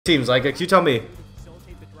Teams like it. You tell me.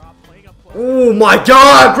 Oh my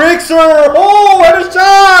God, Grixer! Oh, and a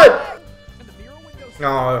shot!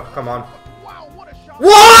 No, come on.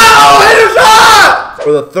 Wow, and a shot!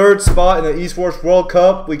 For the third spot in the Esports World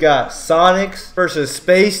Cup, we got Soniqs versus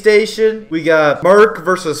Space Station. We got Merc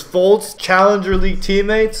versus Fultz, Challenger League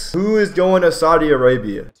teammates. Who is going to Saudi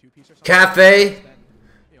Arabia? Cafe.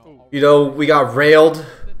 You know, we got railed.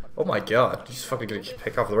 Oh my God, you just fucking gonna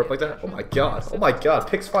pick off the rip like that? Oh my God, oh my God,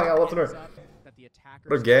 picks flying out left and right.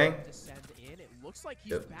 What a gang.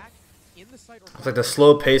 Yep. It's like the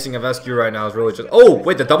slow pacing of SQ right now is really just. Oh,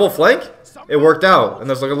 wait, the double flank? It worked out. And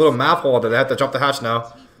there's like a little map hole that they have to jump the hatch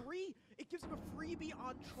now.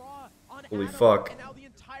 Holy fuck.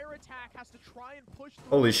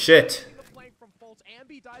 Holy shit.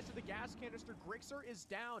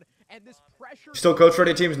 Still coach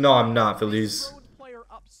ready teams? No, I'm not, Phillies.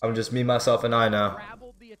 I'm just me, myself, and I now.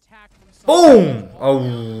 Boom!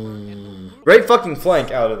 Oh. Great fucking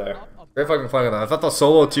flank out of there. Great fucking flank out of there. I thought the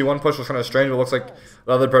solo T1 push was kind of strange, but it looks like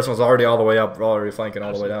the other person was already all the way up, already flanking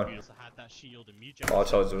all the way down. Oh, I'll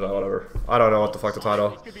tell you whatever. I don't know what the fuck the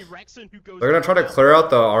title. They're gonna try to clear out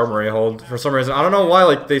the armory hold for some reason. I don't know why,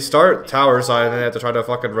 like, they start tower side and then they have to try to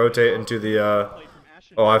fucking rotate into the,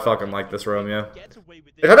 Oh, I fucking like this room, yeah.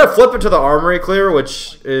 They try to flip into the armory clear,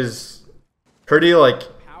 which is pretty, like...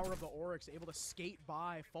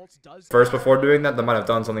 First, before doing that, they might have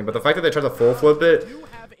done something, but the fact that they tried to full flip it,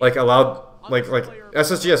 like, allowed, like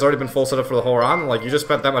SSG has already been full setup for the whole round, like, you just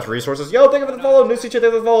spent that much resources. Yo, thank you for the follow, Nusi, thank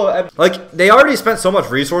you for the follow. And, like, they already spent so much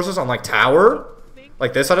resources on, like, tower,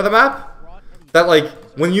 like this side of the map, that, like,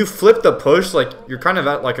 when you flip the push, like, you're kind of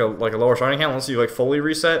at, like a lower starting hand unless you, like, fully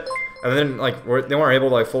reset, and then, like, they weren't able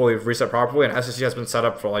to, like, fully reset properly, and SSG has been set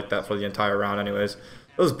up for, like, that for the entire round anyways.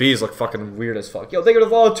 Those Bs look fucking weird as fuck. Yo, thank you for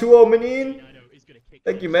the follow, 2-0, Manin.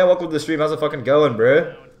 Thank you, man. Welcome to the stream. How's it fucking going,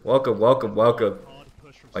 bro? Welcome, welcome, welcome.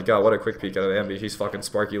 My God, what a quick peek out of Ambi. He's fucking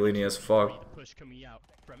sparky leany as fuck. Push coming out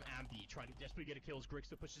from Ambi, trying to desperately get a kills.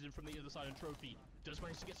 Grixter pushes in from the other side and Trophy does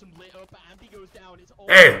manage to get some lit up, but Ambi goes down. It's all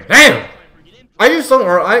damn! I just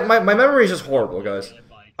don't. My memory is just horrible, guys.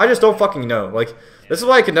 I just don't fucking know. Like, this is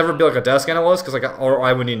why I could never be like a desk analyst, because like, or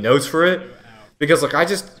I would need notes for it, because like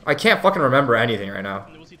I can't fucking remember anything right now.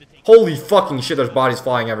 Holy fucking shit! There's bodies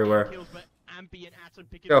flying everywhere.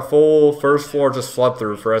 Got a full first floor just flood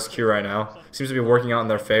through for SQ right now. Seems to be working out in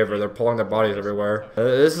their favor. They're pulling their bodies everywhere.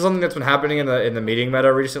 This is something that's been happening in the meeting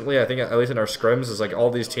meta recently. I think at least in our scrims is like all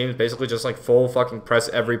these teams basically just like full fucking press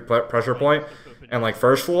every pressure point and like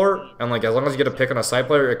first floor, and like as long as you get a pick on a side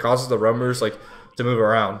player, it causes the rumbers like to move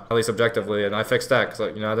around, at least objectively. And I fixed that because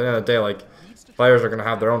like, you know, at the end of the day, like players are gonna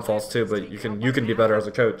have their own faults too, but you can be better as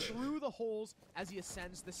a coach. As he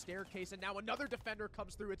ascends the staircase, and now another defender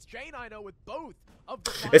comes through. It's J9O with both of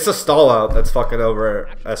the. It's a stall out that's fucking over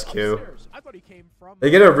SQ. They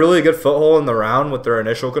get a really good foothold in the round with their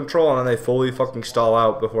initial control, and then they fully fucking stall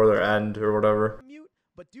out before their end or whatever.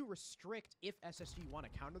 But do restrict if SSG want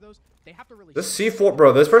to counter those. They have to really. This C4,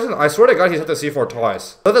 bro. This person, I swear to God, he's hit the C4 twice.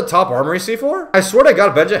 Is that the top armory C4? I swear to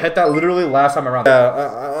God, Benja hit that literally last time around.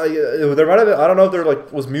 Yeah, there might have been. I don't know if there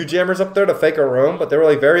like was mute jammers up there to fake a room, but they were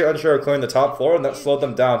like very unsure of clearing the top floor, and that slowed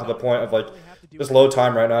them down to the point of like just low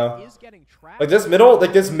time right now. Like this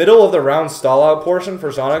middle of the round stall out portion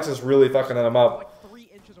for Soniqs is really fucking them up.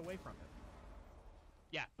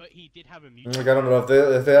 But he did have a mute. Like, I don't know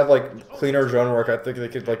if they have like cleaner drone work. I think they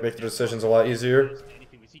could like make the decisions a lot easier.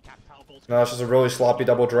 No, it's just a really sloppy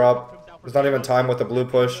double drop. There's not even time with the blue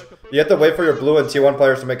push. You have to wait for your blue and T1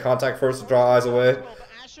 players to make contact first to draw eyes away.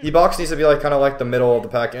 E-box needs to be like kind of like the middle of the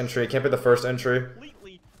pack entry. It can't be the first entry.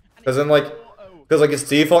 Because then like it's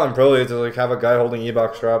default and pro league to like have a guy holding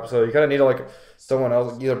E-box trap. So you kind of need to like someone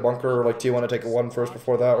else, either bunker or like T1 to take a 1 first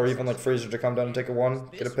before that, or even like Freezer to come down and take a 1,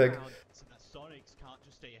 get a pig.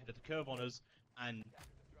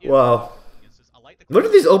 Wow. Look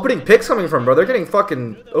at these opening picks coming from, bro. They're getting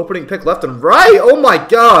fucking opening pick left and right. Oh my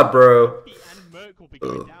God, bro.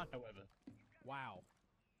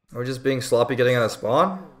 We're just being sloppy getting out of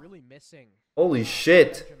spawn. Holy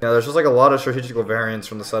shit. Yeah, there's just like a lot of strategical variance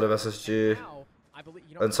from the side of SSG.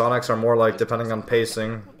 And Soniqs are more like depending on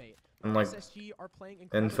pacing and like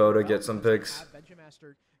info to get some picks.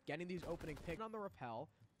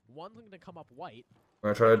 One's going to come up white. I'm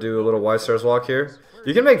going to try to do a little Y stairs walk here.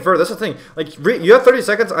 You can make vert. That's the thing. Like, you have 30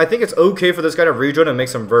 seconds. I think it's okay for this guy to rejoin and make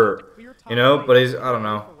some vert. You know? But he's, I don't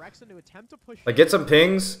know. Like, get some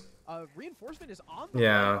pings.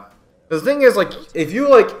 Yeah. The thing is, like, if you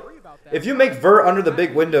make vert under the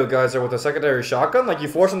big window guys there with a secondary shotgun, like, you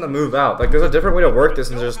force them to move out. Like, there's a different way to work this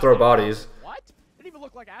than just throw bodies.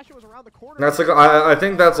 like Ashn was around the corner. That's like I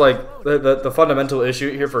think that's like the fundamental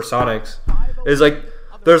issue here for Soniqs is like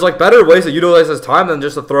there's like better ways to utilize his time than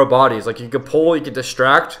just to throw bodies. Like you could pull, you could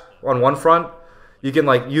distract on one front. You can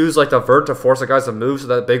like use like the vert to force the guys to move so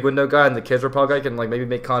that big window guy and the kids repel guy can like maybe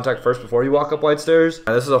make contact first before you walk up white stairs.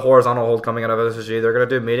 And this is a horizontal hold coming out of SSG. They're gonna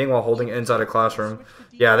do meeting while holding inside a classroom.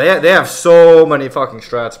 Yeah, they have so many fucking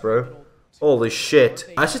strats, bro. Holy shit.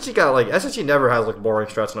 SSG never has like boring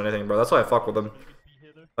strats on anything, bro. That's why I fuck with them.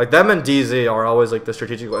 Like them and DZ are always like the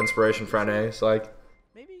strategical inspiration for NA. So like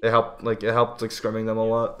it helped like scrimming them a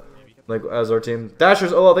lot. Like as our team.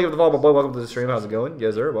 Dashers, oh, thank you for the follow, my boy. Welcome to the stream. How's it going?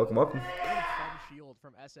 Yes, sir. Welcome, welcome.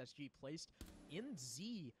 From SSG placed in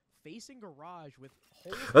Z facing garage with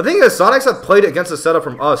the thing is Soniqs have played against the setup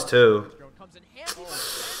from us too.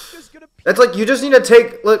 It's like you just need to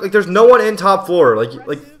take like there's no one in top floor. Like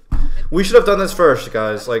we should have done this first,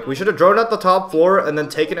 guys. Like we should have drawn at the top floor and then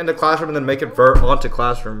taken it into classroom and then make it vert onto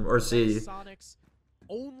classroom or Z.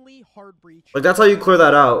 Like that's how you clear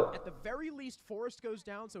that out. At the very least, Forest goes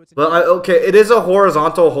down, so it's. But okay, it is a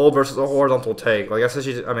horizontal hold versus a horizontal take. Like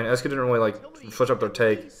SSG, I mean, SK didn't really like switch up their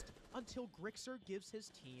take. Until Grixer gives his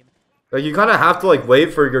team. Like you kind of have to like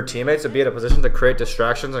wait for your teammates to be in a position to create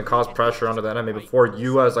distractions and cause pressure onto the enemy before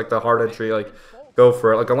you, as like the hard entry, like go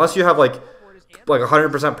for it. Like unless you have like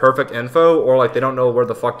 100% perfect info or like they don't know where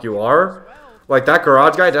the fuck you are. Like that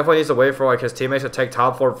garage guy definitely needs to wait for like his teammates to take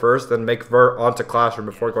top floor first, then make vert onto classroom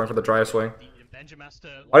before going for the dry swing. I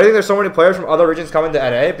think there's so many players from other regions coming to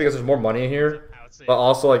NA because there's more money here, but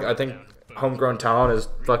also like I think homegrown talent is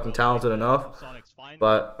fucking talented enough.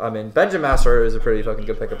 But I mean, Benjamaster is a pretty fucking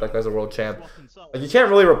good pickup. That guy's a world champ. Like you can't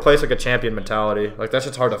really replace like a champion mentality. Like that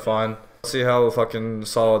shit's hard to find. Let's see how fucking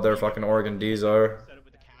solid their fucking Oregon D's are.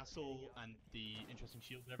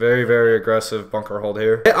 Very, very aggressive bunker hold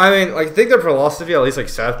here. I mean, like, I think their philosophy, at least like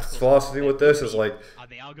Seth's philosophy with this, is like,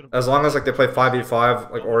 as long as like they play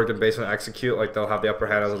 5v5, like Oregon basement execute, like they'll have the upper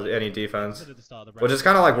hand as any defense, which is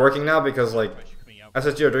kind of like working now because like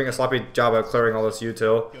SSG are doing a sloppy job at clearing all this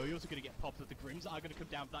util.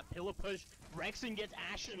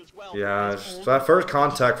 Yeah, that first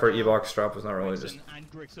contact for E-Box drop was not really just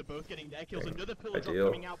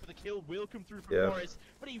ideal. Yeah.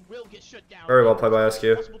 Very well played by SQ.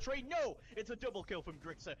 No, it's a double kill from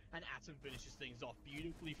Grixer, and Atom finishes things off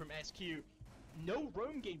beautifully from SQ. No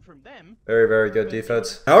roam game from them. Very, very good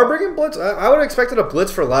defense. Now we're bringing blitz. I would have expected a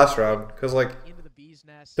blitz for last round, because like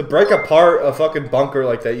to break apart a fucking bunker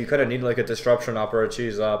like that, you kind of need like a disruption up or a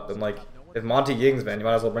cheese up, and like if Monty Yings, man, you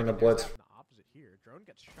might as well bring the blitz. Drone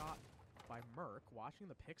gets shot by Merc, watching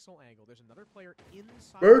the pixel angle. There's another player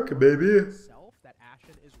inside Merc, baby. That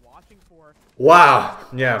Ashn is watching for. Wow.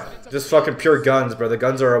 Yeah. Just fucking pure guns, bro. The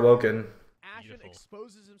guns are awoken. Ashn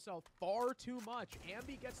exposes himself far too much.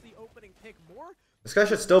 Ambi gets the opening pick more. This guy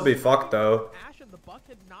should still be fucked though. Ashn, the Buck,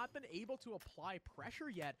 had not been able to apply pressure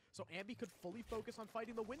yet, so Ambi could fully focus on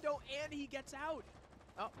fighting the window, and he gets out.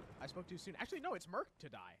 Oh, I spoke too soon. Actually, no, it's Merc to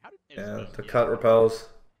die. How did? Yeah, the cut repels.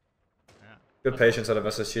 Good patience out of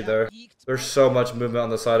SSG there. There's so much movement on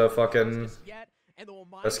the side of fucking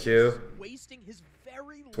SQ.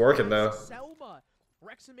 It's working though.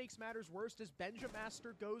 Rexon makes matters worse as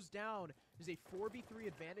Benjamaster goes down. There's a 4v3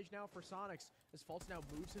 advantage now for Soniqs as Fultz now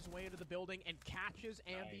moves his way into the building and catches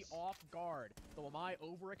Ambi off guard. The Lamai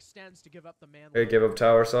overextends to give up the man. Hey, give up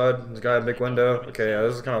tower side. This guy had big window. Okay, yeah,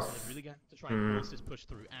 this is kind of. Really got to try and force this push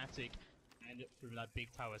through attic and through that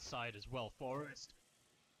big tower side as well. Forest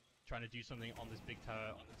trying to do something on this big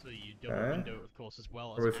tower onto the double window, of course, as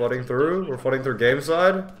well. Are we flooding through? We're flooding through game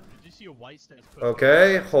side.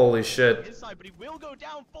 Okay, holy shit.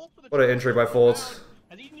 What an entry by Fultz.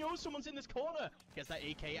 And he knows someone's in this corner. Gets that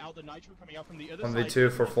AK out, the nitro coming out from the other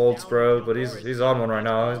 1v2 for Fultz, bro, but he's on one right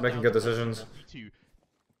now. He's making good decisions.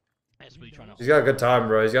 He's got a good time,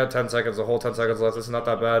 bro. He's got 10 seconds, the whole 10 seconds left. This is not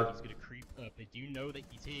that bad. They do know that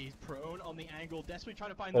he's prone on the angle, desperately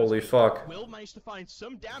trying to find holy those fuck. Will manage to find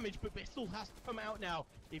some damage, but Pistol has to come out now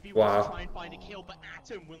if he wants to try and find a kill, but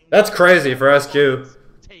Atom will. That's crazy for SQ.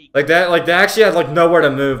 Like they actually had like nowhere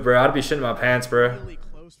to move, bro. I'd be shitting my pants, bro.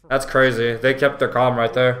 That's crazy. They kept their calm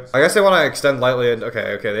right there. I guess they want to extend lightly.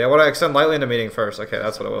 Okay, they want to extend lightly into meeting first. Okay,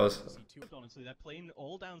 that's what it was. They're playing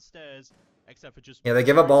all downstairs except for just. Yeah, they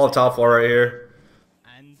give up all of top floor right here.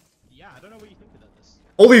 And yeah, I don't know what you think about this.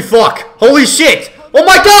 Holy fuck! Holy shit! Oh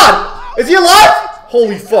my god! Is he alive?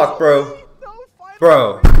 Holy fuck, bro.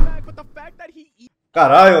 Bro.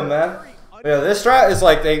 God, I am, man. Yeah, this strat is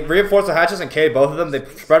like they reinforce the hatches and K both of them. They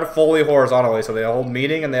spread fully horizontally, so they hold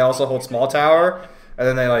meeting and they also hold small tower.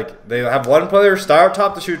 And then they have one player start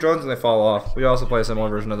top to shoot drones and they fall off. We also play a similar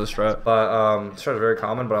version of this strat. But this strat is very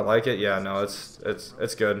common, but I like it. Yeah, no,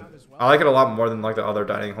 it's good. I like it a lot more than like the other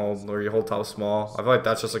dining hold where you hold top small. I feel like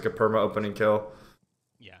that's just like a perma opening kill.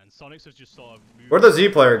 Yeah, and Soniqs has just sort of Where'd the Z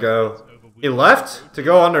player go? He left to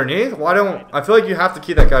go underneath? Why don't I feel like you have to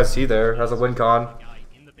keep that guy C there as a win con.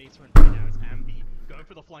 In the basement right now, it's Ambi going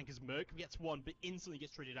for the flank as Merc gets one, but instantly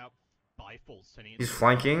gets traded out by Fultz. He's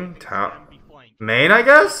flanking main, I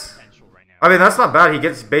guess. I mean, that's not bad. He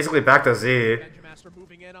gets basically back to Z.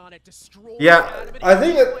 Yeah, I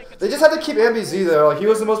think they just had to keep Ambi Z there. Like he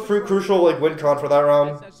was the most crucial like win con for that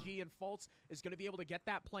round. SSG and Fultz is going to be able to get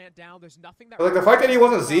that plant down. There's nothing that but, like the fact that he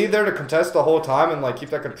wasn't Z there to contest the whole time and like keep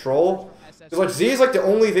that control. Because like Z is like the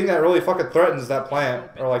only thing that really fucking threatens that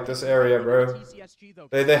plant or like this area, bro.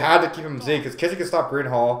 They had to keep him Z because Kitty can stop Green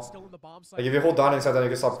Hall. Like if you hold Donning side, then you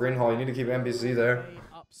can stop Green Hall. You need to keep Ambi Z there.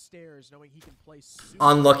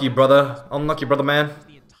 Unlucky brother, man.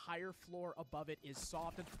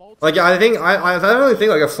 Like I think I don't really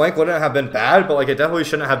think like a flank wouldn't have been bad, but like it definitely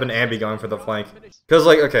shouldn't have been Ambi going for the flank. Because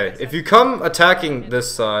like okay, if you come attacking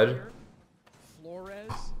this side,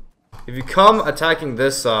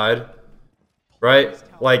 right?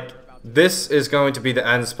 Like this is going to be the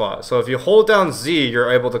end spot. So if you hold down Z,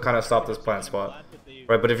 you're able to kind of stop this plant spot,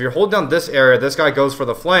 right? But if you hold down this area, this guy goes for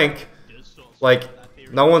the flank. Like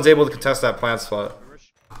no one's able to contest that plant spot.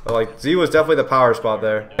 But like Z was definitely the power spot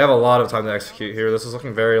there. They have a lot of time to execute here. This is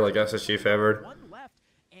looking very like SSG favored.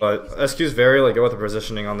 But SQ's very like good with the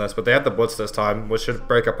positioning on this. But they have the blitz this time, which should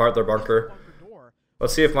break apart their bunker.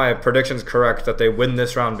 Let's see if my prediction's correct that they win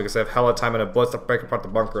this round because they have hella time in a blitz to break apart the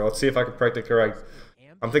bunker. Let's see if I can predict it correct.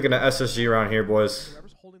 I'm thinking an SSG round here, boys.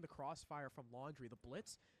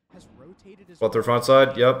 Both their front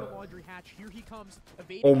side, yep.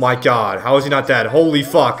 Oh my god, how is he not dead? Holy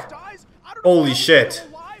fuck. Holy shit.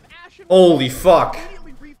 Holy fuck.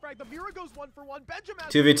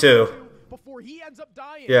 2v2.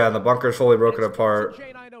 Yeah, and the bunker's fully broken apart.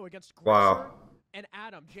 Wow.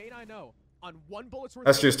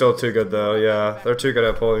 SQ's still too good though, yeah. They're too good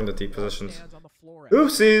at pulling the deep positions.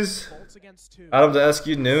 Oopsies. Adam to SQ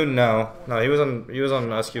noon? No. No, he was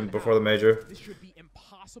on SQ before the major.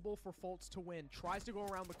 For Fultz to win. Tries to go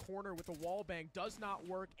around the corner with the wall bang, does not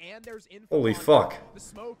work, and there's holy fuck.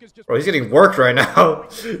 Bro, he's getting worked right now.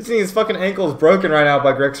 He's seeing his fucking ankles broken right now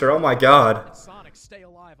by Grixer. Oh my god. Soniqs stay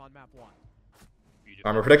alive on map 1.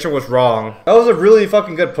 My prediction was wrong. That was a really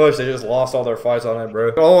fucking good push. They just lost all their fights on it,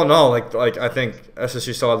 bro. All in all, like I think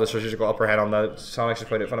SSG still had the strategical upper hand on that. Soniqs just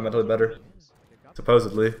played it fundamentally better.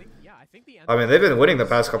 Supposedly. I mean, they've been winning the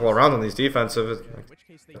past couple of rounds on these defensive.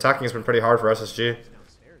 Attacking has been pretty hard for SSG.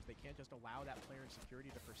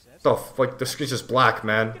 Oh, like the screen's just black,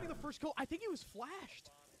 man. I think he was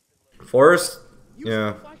flashed. Forrest,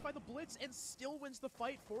 yeah.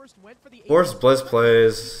 Forrest blitz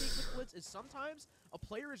plays. Sometimes a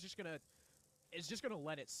player is just gonna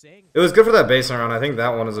let it sing. It was good for that baseline round. I think that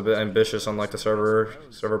one is a bit ambitious on like the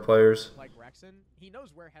server players.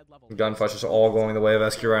 Gunfights just all going the way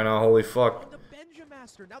of SQ right now. Holy fuck.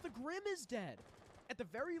 Now the Grim is dead. At the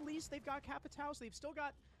very least, they've got Capitao, so they've still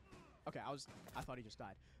got. Okay, I thought he just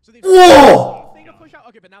died. So they've whoa! To push out.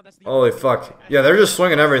 Okay, but now that's the holy fuck. Yeah, they're just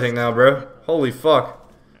swinging everything now, bro. Holy fuck.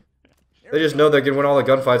 They just know they can win all the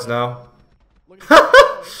gunfights now.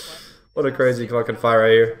 What a crazy fucking fight right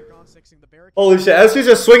here. Holy shit, SQ's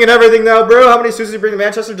just swinging everything now, bro. How many suits did you bring to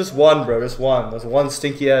Manchester? Just one, bro. Just one. That's one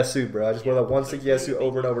stinky ass suit, bro. I just wore that one stinky ass suit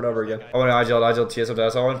over and over and over again. I want an IGL TSO to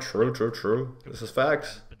SL1. True. This is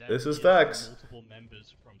facts. This is facts. Multiple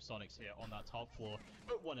members from Soniqs here on that top floor,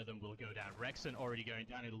 but one of them will go down. Rexon already going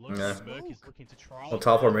down. It looks like Merc is looking to try. Well,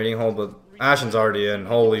 top floor meeting hold, but Ashn's already in.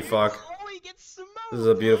 Holy fuck. This is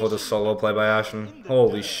a beautiful just solo play by Ashn.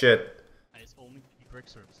 Holy shit. And it's only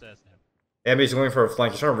Grixer upstairs now. Ambi's going for a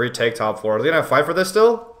flank. He's trying to retake top floor. Are they gonna fight for this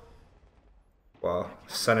still? Wow,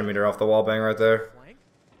 centimeter off the wall bang right there.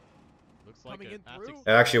 Looks like it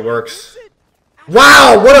actually works.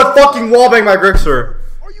 Wow, what a fucking wall bang by Grixer.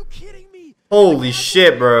 Are you kidding me? Holy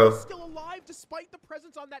shit, bro. Still alive despite the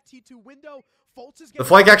presence on that T2 window. The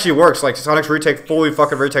flank actually works. Like Soniqs fully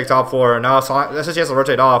fucking retake top floor, and now SSG has to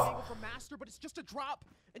rotate off.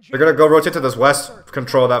 They're gonna go rotate to this west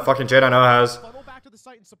control that fucking J9O has. Back to the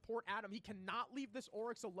site and support Adam. He cannot leave this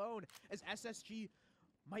Oryx alone as SSG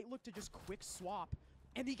might look to just quick swap,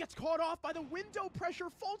 and he gets caught off by the window pressure.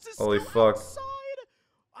 Fultz is holy still fuck.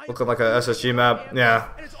 Outside. Looking like a SSG map. Yeah.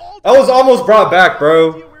 That was almost brought back,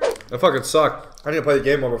 bro. That fucking sucked. I need to play the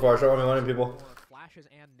game more before I start running people. Flashes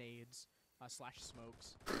and nades, slash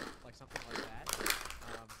smokes, like something like that.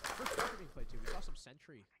 first striker being played too. We saw some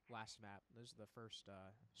sentry last map. This is the first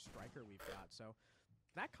striker we've got. So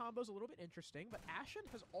that combo's a little bit interesting, but Ashn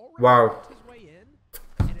has already worked his way in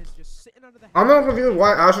and is just sitting under the I'm not confused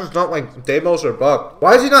why Ashn's not like Deimos or Buck.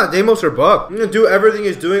 Why is he not Deimos or Buck? He's gonna do everything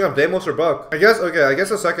he's doing on Deimos or Buck. I guess, okay, I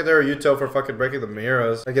guess a secondary util for fucking breaking the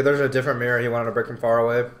mirrors. Okay, there's a different mirror he wanted to break from far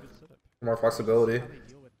away. More flexibility.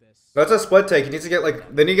 That's a split take. He needs to get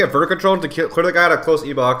like, they need to get vertical control to clear the guy at a close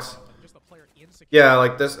E-box. Yeah,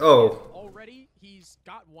 like this, oh. Already, he's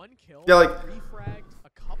got one kill. Yeah, like,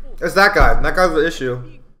 it's that guy. That guy's the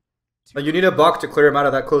issue. Like, you need a Buck to clear him out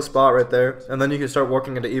of that close spot right there. And then you can start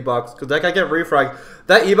working into E-box. Because that guy get refragged.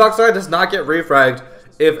 That E-box guy does not get refragged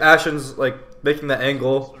if Ashen's, like, making the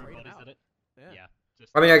angle.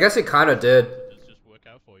 I mean, I guess he kind of did.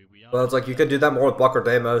 But it's like, you could do that more with Buck or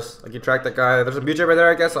Deimos. Like, you track that guy. There's a BJ right there,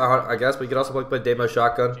 I guess, but you could also play Deimos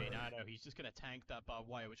shotgun. He's just gonna tank that barbed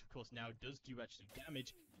wire, which of course now does do actually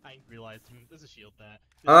damage. I didn't realize there's a shield there.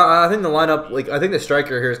 I think the lineup, like, I think the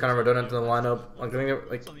striker here is kind of redundant to the lineup. Like, I think,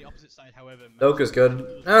 like, on the opposite side, however, Doka's good.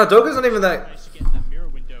 No, Doka's not even that. That mirror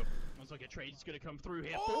window. Looks like a trade's gonna come through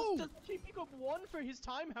here. Oh! Does pick up one for his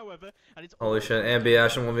time, however, and it's Holy shit, Ambi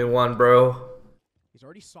Ashn 1v1, bro. He's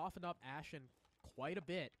already softened up Ashn quite a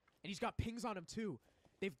bit, and he's got pings on him too.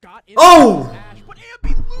 They've got Ash, but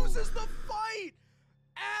Ambi loses the fight.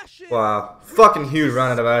 Ashn. Wow, fucking huge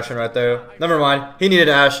run out of Ashn right there. Never mind, he needed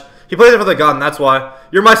Ash. He plays it for the gun, that's why.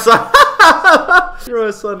 You're my son. You're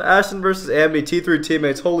my son. Ashn versus Ambi, T3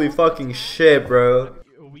 teammates. Holy fucking shit, bro.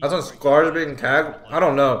 That's on Scars being tagged? I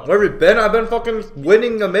don't know. Where have you been? I've been fucking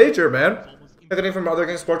winning a major, man. Picking from other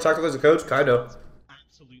games, sports tactical as a coach, kinda.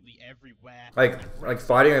 Absolutely everywhere. Like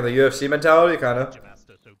fighting like the UFC mentality, kinda.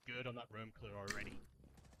 So good on that roam clear already.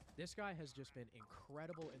 This guy has just been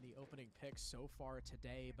incredible in the opening picks so far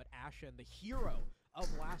today, but Ashn, the hero of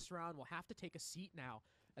last round, will have to take a seat now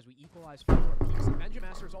as we equalize for peaks.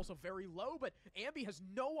 Benjamaster is also very low, but Ambi has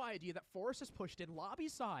no idea that Forrest is pushed in lobby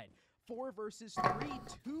side. 4 versus 3,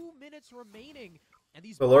 2 minutes remaining, and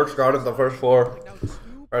these. The Lurk's guard is the first floor.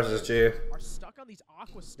 SSG. Are stuck on these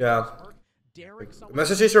aqua yeah.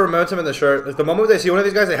 SSG should momentum in the shirt. Like, the moment they see one of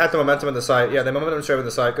these guys, they had the momentum in the site. Yeah, they momentum straight in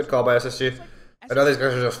the site. Good call by SSG. I know these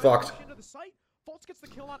guys are just fucked.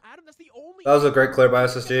 That was a great clear by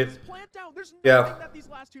SSG. Yeah.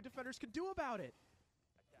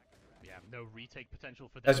 Yeah, no retake potential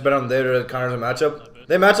for them. That's been on there to counter the matchup.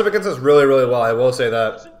 They match up against us really, really well. I will say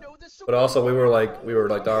that. But also, we were like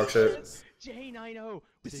dog shit.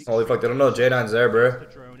 Holy fuck! They don't know J9's there, bro.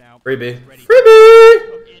 Freebie.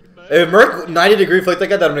 Freebie. If Merc 90-degree flick that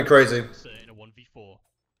guy, that'd be crazy.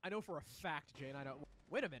 I know for a fact J9.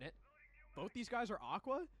 Wait a minute. Both these guys are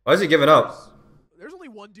aqua. Why is he giving up? There's only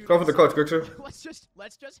one dude. Go for the clutch, Grixer. let's just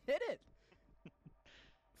hit it.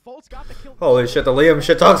 Fultz got the kill. Holy shit, the Liam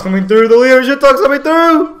shit talk's coming through. The Liam shit talk's coming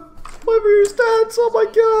through. Whatever your stats. Oh my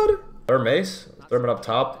god. Third Mace. Thurman up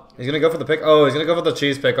top. He's gonna go for the pick. Oh, he's gonna go for the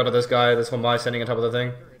cheese pick onto this guy. This one, standing on top of the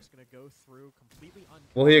thing.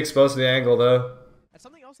 Will he expose the angle though?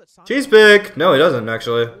 Cheese pick. No, he doesn't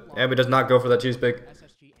actually. Ambi does not go for that cheese pick.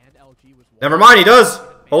 Never mind, he does.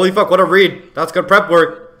 Holy fuck, what a read. That's good prep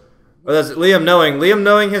work. Or that's Liam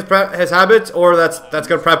knowing his habits, or that's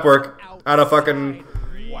good prep work out of fucking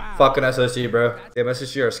SSG, bro. Damn,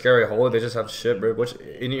 SSG are scary. Holy, they just have shit, bro. Which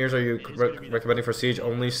in-ears are you recommending for Siege?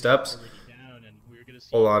 Only steps?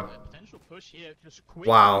 Hold on.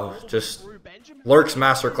 Wow, just Lurk's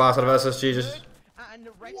masterclass out of SSG. Just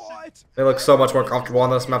they look so much more comfortable on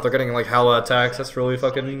this map. They're getting like hella attacks. That's really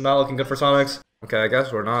fucking not looking good for Soniqs. Okay, I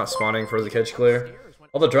guess we're not spawning for the kitch clear.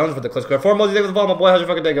 All the drones for the clips clear. 4 multi day with the ball, my boy. How's your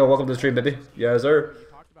fucking day go? Welcome to the stream, baby. Yeah, sir.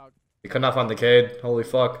 We could not find the Cade. Holy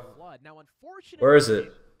fuck. Where is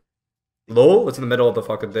it? Lol? It's in the middle of the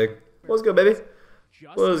fucking thing. What's good, baby?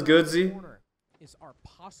 What's good, Z?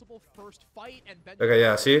 Okay,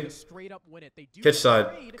 yeah, see? Kitch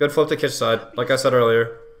side. Good flip to kitch side, like I said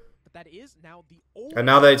earlier. And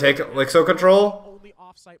now they take Lixo control.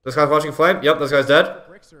 This guy's watching flame. Yep, this guy's dead.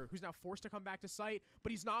 Who's now forced to come back to site,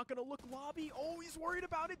 but he's not gonna look lobby. Oh, he's worried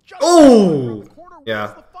about it. Oh,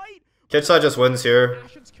 yeah. Kitch side just wins here.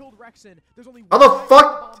 How the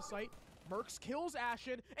fuck? Merc kills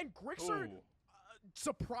Ashn, and Grixer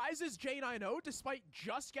surprises J90 despite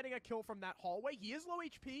just getting a kill from that hallway. He is low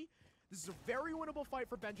HP. This is a very winnable fight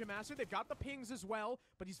for Benjamaster. They've got the pings as well,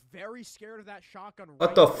 but he's very scared of that shotgun.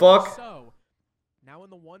 What the fuck? So, now in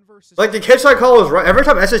the 1 versus like the kitch side call is right. Every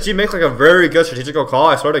time SSG makes like a very good strategical call,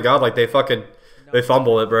 I swear to God, like they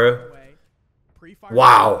fumble it, bro.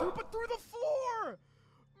 Wow.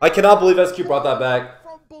 I cannot believe SQ brought that back.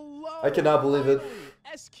 I cannot believe it.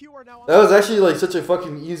 SQ SQ are now on That was actually like such a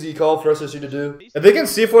fucking easy call for SSG to do. If they can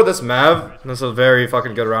C4 this Mav, this is a very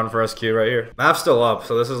fucking good round for SQ right here. Mav's still up,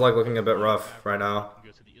 so this is like looking a bit rough right now.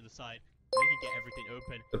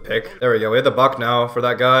 The pick. There we go. We have the buck now for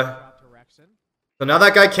that guy. So now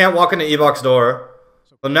that guy can't walk into E-Box door.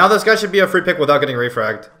 So now this guy should be a free pick without getting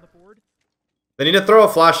refragged. They need to throw a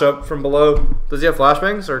flash up from below. Does he have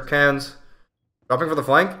flashbangs or cans? Dropping for the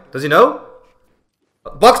flank? Does he know?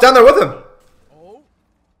 Buck's down there with him!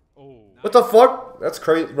 What the fuck? That's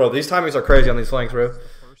crazy. Bro, these timings are crazy on these flanks, bro.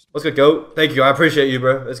 Let's get goat. Thank you. I appreciate you,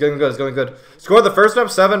 bro. It's going good. It's going good. Scored the first map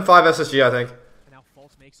 7-5 SSG, I think.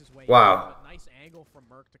 Wow. Nice angle from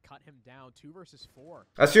Merc to cut him down. 2 versus 4.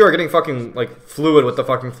 SSG are getting fucking like fluid with the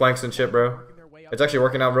fucking flanks and shit, bro. It's actually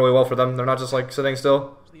working out really well for them. They're not just like sitting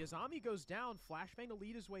still. So the Azami goes down. Flashbang to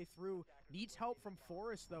lead his way through. Needs help from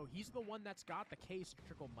Forrest though. He's the one that's got the case.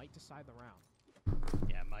 Trickle might decide the round.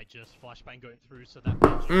 Yeah, might just flashbang going through so that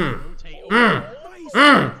rotate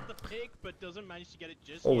the pick, but doesn't manage to get it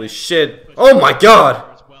just holy shit. Oh my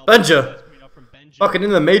god! Benja! Fucking in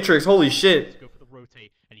the Matrix, holy shit. Go for the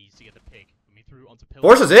rotate and he needs to get the pick. Through onto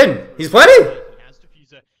Force is in! He's planning!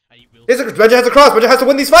 Benja has a cross, Benja has to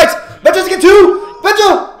win these fights! Benja has to get 2!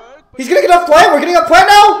 Benja! He's gonna get off plant, we're getting off plant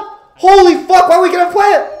now! Holy fuck, why are we getting off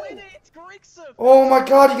plant? Oh my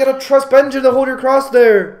god, you gotta trust Benja to hold your cross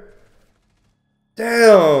there.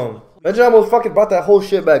 Damn. Benja almost fucking brought that whole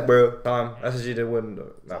shit back, bro. SSG did win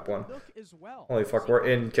map 1. Holy fuck, we're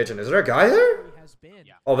in kitchen. Is there a guy there?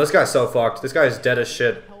 Oh, this guy's so fucked. This guy is dead as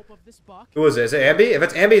shit. Who is it? Is it Ambi? If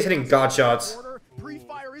it's Ambi, he's hitting god shots.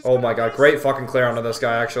 Oh my god, great fucking clear onto this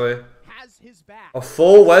guy, actually. A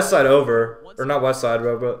full west side over. Or not west side,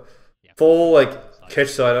 bro, but full, like, kitch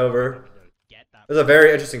side over. This is a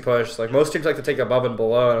very interesting push. Like, most teams like to take above and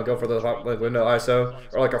below and go for the like, window ISO.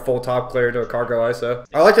 Or like a full top clear to a cargo ISO.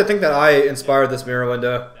 I like to think that I inspired this mirror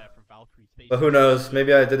window. But who knows?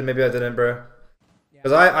 Maybe I did, maybe I didn't, bro.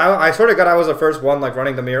 Because I sort of got I was the first one, like,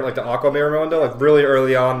 running the mirror, like the aqua mirror window, like, really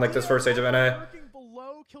early on, like, this first stage of NA.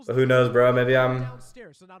 But who knows, bro? Maybe I'm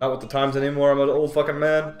not with the times anymore. I'm an old fucking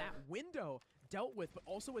man.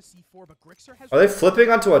 Are they flipping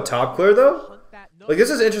onto a top clear, though? Like, this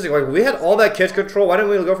is interesting. Like, we had all that kitch control. Why didn't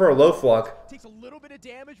we go for a low flock?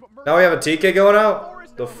 Now we have a TK going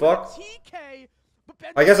out? The fuck?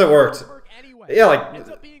 I guess it worked. Yeah, like...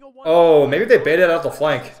 Oh, maybe they baited out the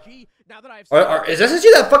flank. Is SSG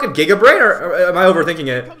that fucking Giga Brain, or am I overthinking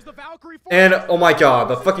it? And, oh my god,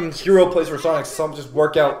 the fucking hero plays for Soniqs. Some just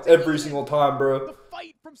work out every single time, bro.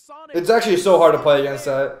 It's actually so hard to play against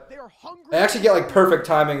that. They actually get, like, perfect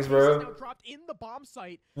timings, bro.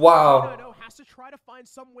 Wow. Has to try to find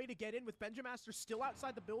some way to get in with Benjamaster still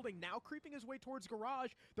outside the building, now creeping his way towards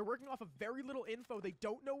garage. They're working off of very little info. They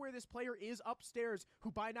don't know where this player is upstairs,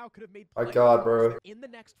 who by now could have made my god, bro. In the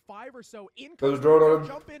next 5 or so. Goes drone on him.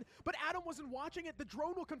 Jump in, but Adam wasn't watching it. The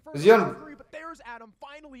drone will confirm. Is he on? But there's Adam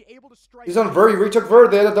finally able to strike. He's on Vert. He retook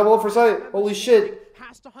Vert. They had a double up for sight. Holy shit.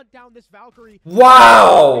 Has to hunt down this Valkyrie.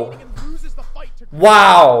 Wow.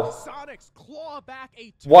 Wow. Soniqs claw back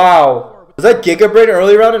a wow. Was that Giga Brain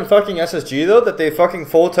early round in fucking SSG though? That they fucking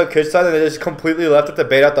full took kitch side and they just completely left it to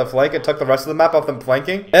bait out the flank and took the rest of the map off them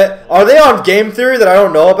flanking? Are they on game theory that I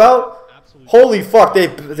don't know about? Holy fuck,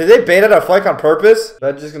 did they bait out a flank on purpose?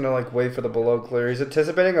 I'm just gonna like wait for the below clear. He's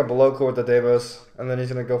anticipating a below clear with the Deimos, and then he's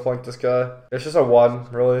gonna go flank this guy. It's just a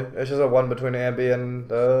 1, really. It's just a 1 between Ambi and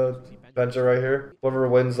Benja right here. Whoever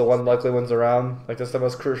wins, the one likely wins the round. Like, that's the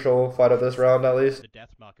most crucial fight of this round, at least. The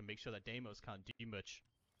death mark and make sure that Deimos can't do much.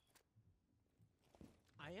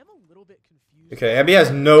 I am a little bit confused. Okay, Ambi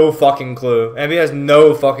has no fucking clue. Ambi has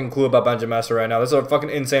no fucking clue about Benjamaster right now. This is a fucking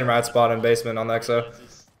insane rat spot in basement on the EXO.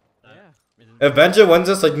 If Benja wins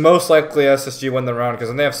this, like, most likely SSG win the round, because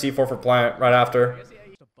then they have C4 for plant right after.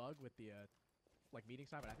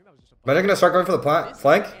 Benja gonna start going for the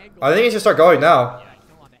flank? I think he should start going now.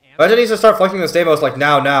 Benja needs to start flanking this Deimos, like,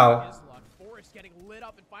 now.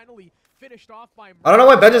 I don't know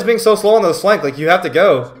why Benja's being so slow on this flank. Like, you have to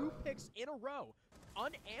go. 2 picks in a row,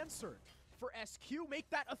 unanswered for SQ. Make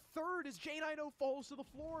that a 3rd as J90 falls to the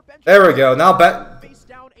floor. Benja there we go. Now face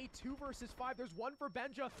down a 2 versus 5. There's 1 for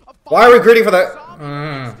Benja. Why are we greedy for that?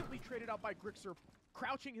 Instantly traded out by Grixer,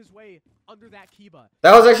 crouching his way under that Kiba.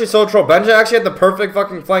 That was actually so troll. Benja actually had the perfect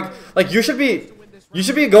fucking flank. Like, you should be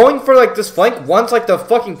going for, like, this flank once, like, the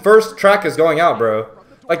fucking first track is going out, bro.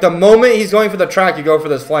 Like, the moment he's going for the track, you go for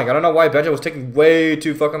this flank. I don't know why Benja was taking way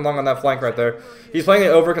too fucking long on that flank right there. He's playing it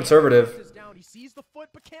over conservative.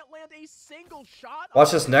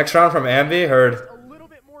 Watch this next round from Ambi. Heard.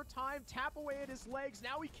 more time, tap away at his legs.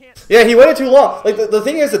 Now he can't. Yeah, he waited too long. Like the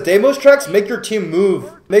thing is, the Deimos tracks make your team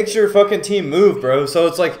move, makes your fucking team move, bro. So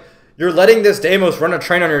it's like you're letting this Deimos run a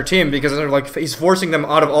train on your team because they're like he's forcing them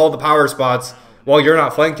out of all the power spots while you're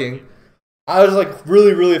not flanking. I was like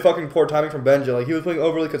really fucking poor timing from Benja. Like he was playing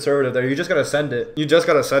overly conservative there. You just gotta send it. You just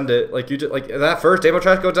gotta send it. Like you just like that first Deimos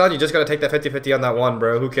track goes down. You just gotta take that 50-50 on that one,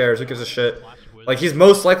 bro. Who cares? Who gives a shit? Like he's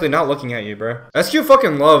most likely not looking at you, bro. SQ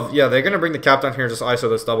fucking love. Yeah, they're gonna bring the cap down here and just ISO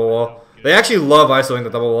this double wall. They actually love ISOing the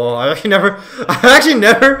double wall. I don't think I've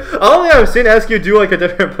seen SQ do like a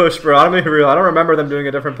different push, bro. I'm gonna be real. I don't remember them doing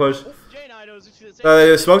a different push.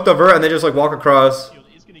 They smoke the vert and they just like walk across.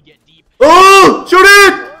 Oh, shoot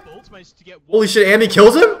it! Holy shit, Ambi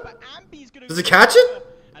kills him? Does he catch it?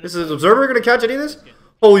 Is the observer gonna catch any of this?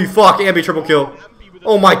 Holy fuck, Ambi triple kill.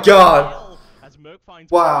 Oh my god.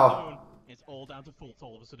 Wow. It's all down to Fultz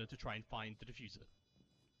all of a sudden to try and find the diffuser.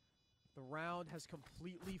 The round has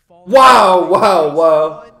completely fallen.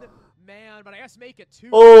 Wow. Man, but I guess make it two.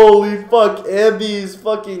 Holy fuck, Ambi's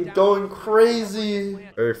fucking going crazy.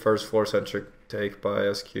 Very first floor centric take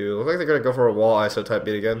by SQ. Looks like they're gonna go for a wall ISO type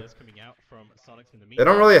beat again. They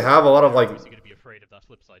don't really have a lot of like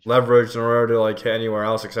leverage in order to like hit anywhere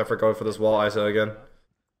else except for going for this wall ISO again.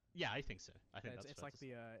 Yeah, I think so. I think it's like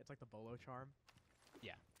the Bolo charm.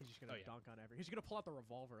 Yeah. He's just gonna dunk on every. He's gonna pull out the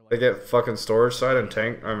revolver. Like they get fucking storage side and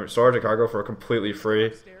tank. Storage and cargo for completely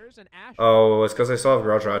free. Oh, it's because they still have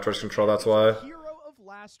garage raptors control. That's why. Hero of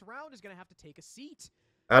last round is gonna have to take a seat.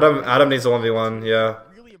 Adam needs a 1v1. Yeah.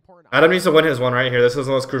 Adam needs to win his one right here. This is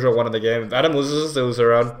the most crucial one in the game. If Adam loses, they lose a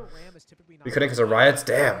round. We couldn't because of riots.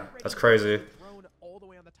 Damn, that's crazy. All the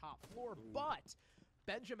way on the top floor, but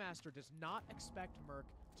Benjamaster does not expect Merc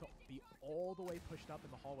to be all the way pushed up in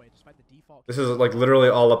the hallway, despite the default. This is like literally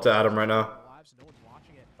all up to Adam right now.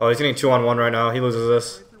 Oh, he's getting 2-on-1 right now. He loses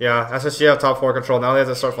this. Yeah, SSG have top 4 control. Now they have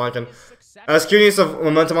to start flanking. SQ needs some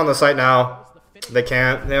momentum on the site now. They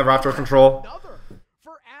can't. They have Raptor control.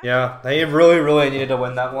 Yeah, they really needed to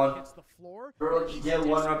win that one. Get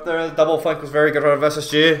one up there. The double flank was very good out of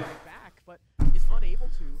SSG.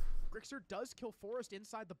 Does kill Forrest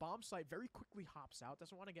inside the bomb site, very quickly hops out,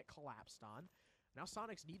 doesn't want to get collapsed on. Now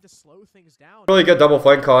Soniqs need to slow things down. Really good double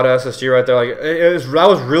flank call at SSG right there. Like that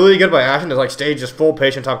was really good by Ashn to like stage just full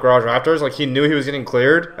patient top garage raptors. Like he knew he was getting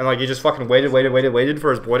cleared and like he just fucking waited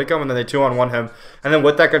for his boy to come and then they 2-on-1 him. And then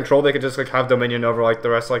with that control they could just like have dominion over like the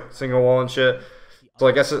rest like single wall and shit. So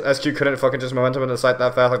like SQ couldn't fucking just momentum into the site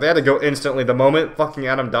that fast. Like they had to go instantly the moment fucking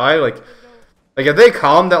Adam died. Like if they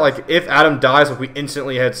calmed that like if Adam dies like we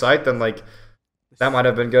instantly hit site then like that might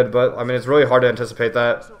have been good, but I mean it's really hard to anticipate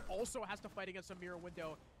that. Also has to fight against a mirror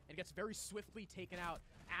window and gets very swiftly taken out.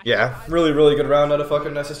 Yeah, really good round out of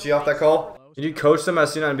fucking SSG off that call. Did you coach them at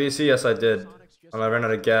C9 BC? Yes, I did. And I ran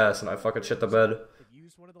out of gas and I fucking shit the bed.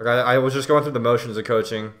 Like I was just going through the motions of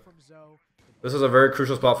coaching. This is a very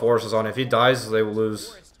crucial spot Forrest is on. If he dies, they will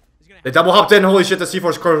lose. They double hopped in. Holy shit, the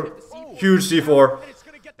C4's huge C4.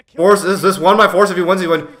 Forrest, this one by Forrest. If he wins, he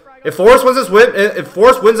wins. If Forrest wins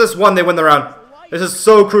this one, they win the round. This is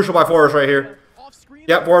so crucial by Forrest right here.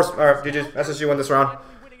 Yep, Forrest. Alright, GG. SSG won this round.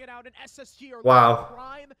 Wow.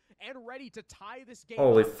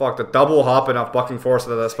 Holy fuck, the double hopping off bucking Forrest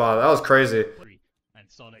into that spot. That was crazy. And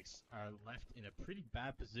Soniqs are left in a pretty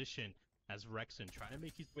bad position as Rexon trying to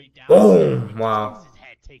make his way down. Boom! Wow.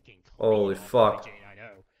 Holy fuck.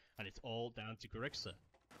 And it's all down to Gorixa.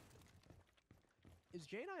 Is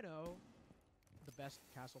J90 the best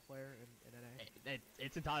castle player in NA?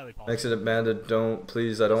 It's entirely possible. Makes it demanded.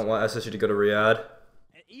 Please, I don't want SSG to go to Riyadh.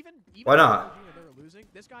 Why not?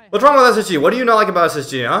 What's wrong with SSG? What do you not like about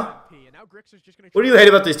SSG, huh? What do you hate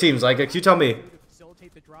about these teams? Like, can you tell me?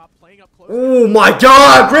 Oh my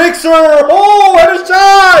god, Grixer! Oh, what a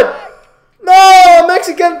shot! No,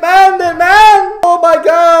 Mexican bandit, man! Oh my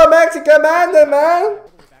god, Mexican bandit, man!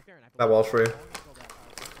 That wall's free.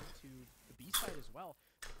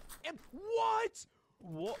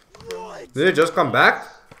 What? Did it just come back?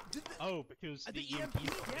 Oh, because the EMP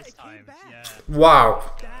this time. Yeah. Wow.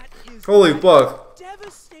 Holy fuck.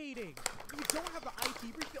 Devastating. You don't have the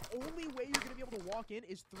IT breach. The only way you're gonna be able to walk in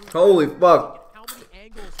is through. Holy fuck. How many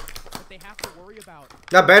angles that they have to worry about?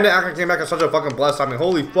 That bandit actually came back at such a fucking blessed timing.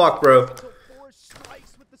 Holy fuck, bro.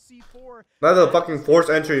 That's a fucking forced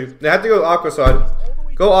entry. They have to go Aqua side.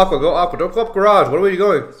 Go Aqua, go Aqua. Don't go up garage. What are you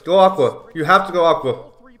going? Go Aqua. You have to go Aqua.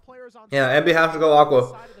 Yeah, Ambi has to go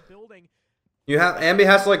Aqua. Ambi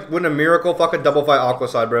has to like win a miracle fucking double fight Aqua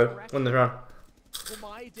side, bro. Win this round.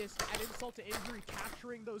 Midas at insult to injury,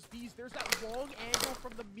 capturing those Bs. There's that long angle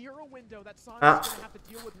from the mirror window that Soniqs is gonna have to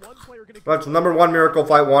deal with. One player gonna That's number one miracle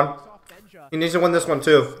fight one. He needs to win this one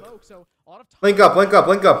too. Link up, link up,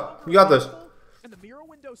 link up. You got this.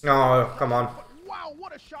 Oh, come on. Wow,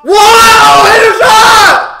 what a shot. Wow, hit a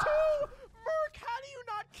shot! Merc, how do you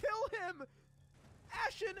not kill him?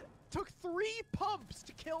 Ashn took 3 pumps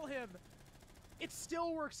to kill him. It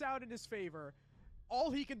still works out in his favor. All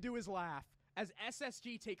he can do is laugh as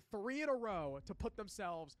SSG take 3 in a row to put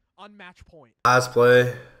themselves on match point. Last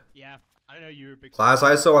play. Yeah, I know you're a big Class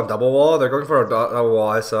ISO on double wall. They're going for a double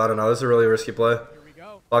wall ISO. I don't know. This is a really risky play. Here we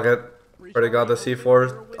go. Fuck it. Already got the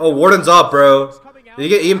C4. Oh, Warden's up, bro. Did he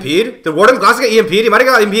get EMP'd? Did Warden's Glass get EMP'd? He might have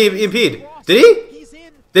got EMP'd. Did he?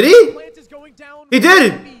 Did he? He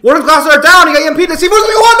did! Warden's Glasses are down! He got EMP'd! The C4's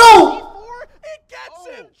gonna go on! No! It gets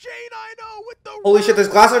him! J90 with the Holy shit, these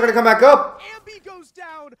glasses are gonna come back up! Ambi goes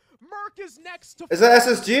down. Merc is next to... Is that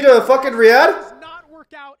SSG to fucking Riyadh? Does not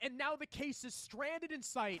work out, and now the case is stranded in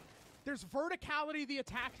sight. There's verticality the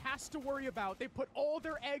attack has to worry about. They put all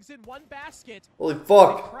their eggs in one basket. Holy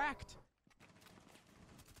fuck. They cracked.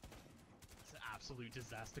 It's an absolute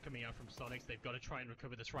disaster coming out from Soniqs. They've got to try and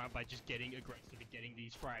recover this round by just getting aggressive and getting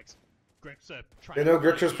these frags. Grixer trying They know to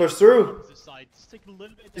Grixer's pushed through. He's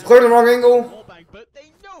He's clearing the wrong angle. But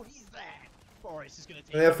they know he's there. Forest is gonna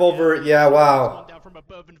take They have full vert. Yeah, wow. down from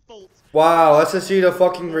above and Fultz. Wow, SSG to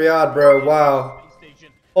fucking Riyadh, bro. Wow.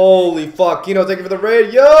 Holy fuck. Kino, thank you for the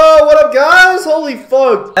raid. Yo, what up, guys? Holy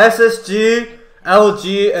fuck. SSG,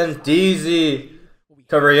 LG, and DZ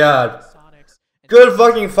to Riyadh. Good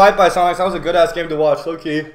fucking fight by Soniqs. That was a good ass game to watch. Low key.